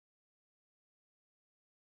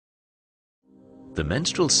The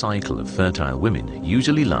menstrual cycle of fertile women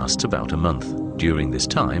usually lasts about a month. During this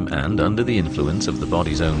time, and under the influence of the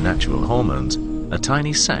body's own natural hormones, a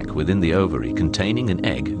tiny sac within the ovary containing an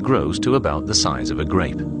egg grows to about the size of a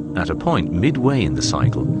grape. At a point midway in the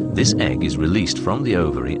cycle, this egg is released from the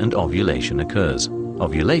ovary and ovulation occurs.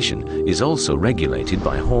 Ovulation is also regulated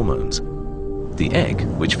by hormones. The egg,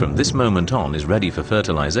 which from this moment on is ready for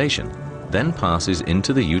fertilization, then passes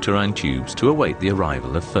into the uterine tubes to await the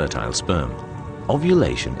arrival of fertile sperm.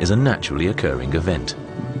 Ovulation is a naturally occurring event,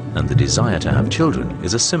 and the desire to have children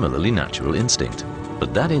is a similarly natural instinct.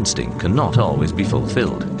 But that instinct cannot always be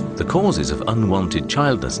fulfilled. The causes of unwanted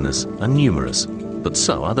childlessness are numerous, but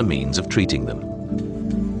so are the means of treating them.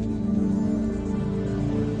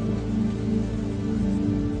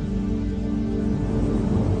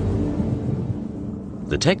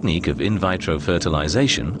 The technique of in vitro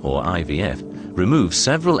fertilization, or IVF, removes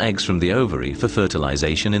several eggs from the ovary for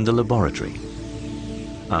fertilization in the laboratory.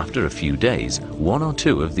 After a few days, one or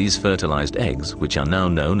two of these fertilized eggs, which are now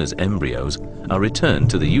known as embryos, are returned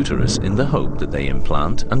to the uterus in the hope that they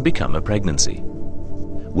implant and become a pregnancy.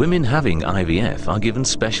 Women having IVF are given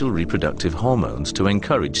special reproductive hormones to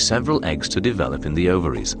encourage several eggs to develop in the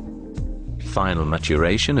ovaries. Final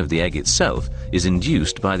maturation of the egg itself is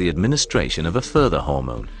induced by the administration of a further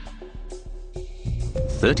hormone.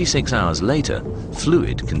 36 hours later,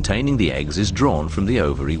 fluid containing the eggs is drawn from the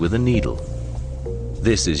ovary with a needle.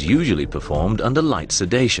 This is usually performed under light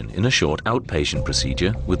sedation in a short outpatient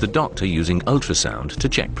procedure, with the doctor using ultrasound to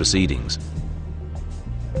check proceedings.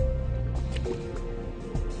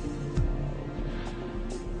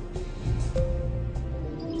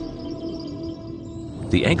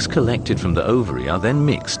 The eggs collected from the ovary are then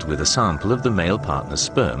mixed with a sample of the male partner's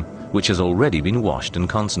sperm, which has already been washed and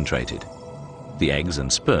concentrated. The eggs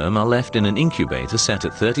and sperm are left in an incubator set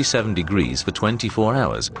at 37 degrees for 24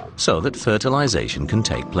 hours so that fertilization can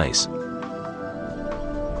take place.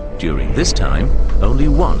 During this time, only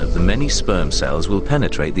one of the many sperm cells will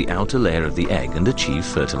penetrate the outer layer of the egg and achieve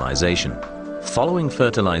fertilization. Following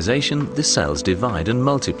fertilization, the cells divide and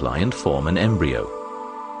multiply and form an embryo.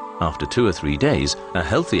 After 2 or 3 days, a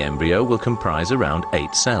healthy embryo will comprise around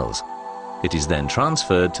 8 cells. It is then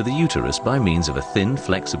transferred to the uterus by means of a thin,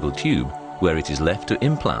 flexible tube, where it is left to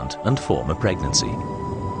implant and form a pregnancy.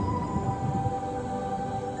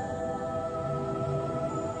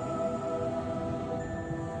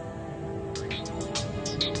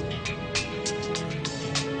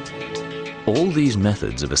 All these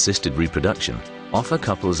methods of assisted reproduction offer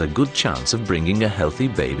couples a good chance of bringing a healthy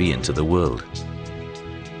baby into the world.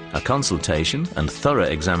 A consultation and thorough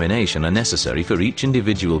examination are necessary for each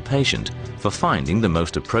individual patient for finding the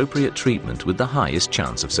most appropriate treatment with the highest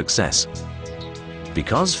chance of success.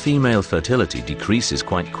 Because female fertility decreases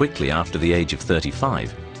quite quickly after the age of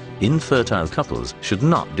 35, infertile couples should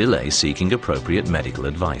not delay seeking appropriate medical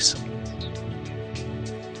advice.